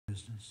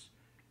business.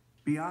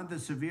 Beyond the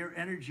severe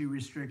energy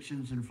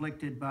restrictions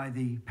inflicted by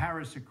the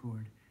Paris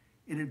Accord,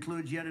 it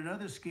includes yet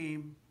another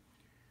scheme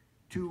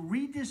to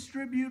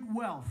redistribute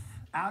wealth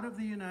out of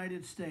the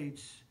United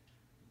States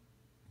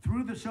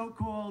through the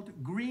so-called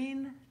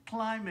Green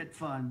Climate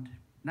Fund,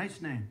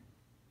 nice name,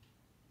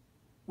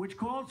 which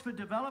calls for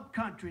developed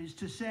countries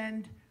to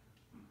send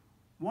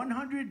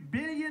 $100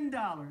 billion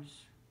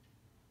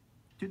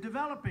to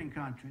developing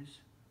countries,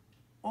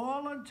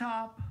 all on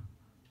top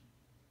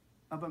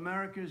of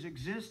America's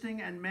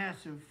existing and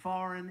massive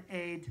foreign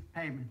aid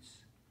payments.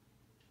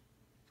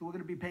 So we're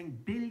going to be paying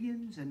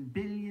billions and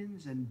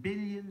billions and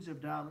billions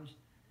of dollars,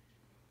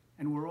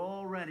 and we're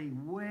already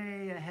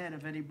way ahead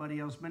of anybody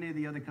else. Many of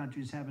the other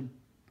countries haven't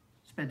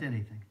spent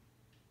anything.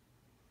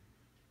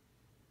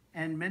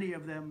 And many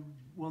of them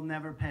will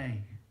never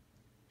pay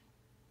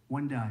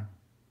one dime.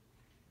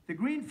 The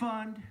Green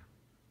Fund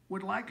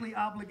would likely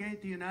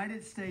obligate the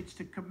United States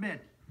to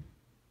commit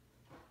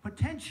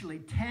potentially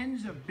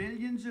tens of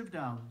billions of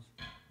dollars,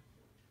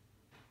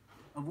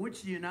 of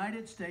which the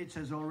United States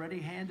has already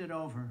handed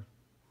over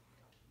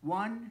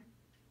 $1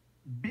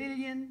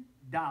 billion.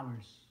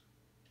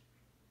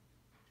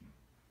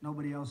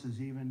 Nobody else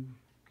is even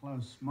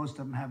close. Most of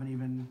them haven't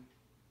even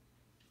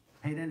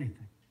paid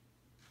anything,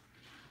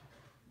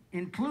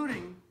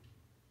 including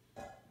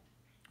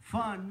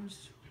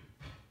funds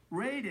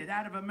raided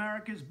out of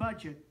America's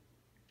budget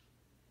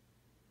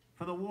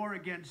for the war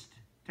against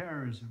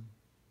terrorism.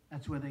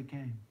 That's where they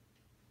came.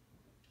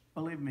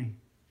 Believe me,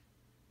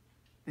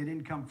 they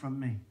didn't come from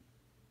me.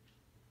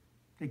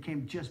 They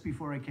came just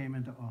before I came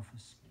into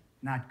office.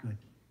 Not good.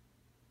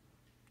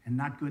 And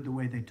not good the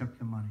way they took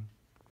the money.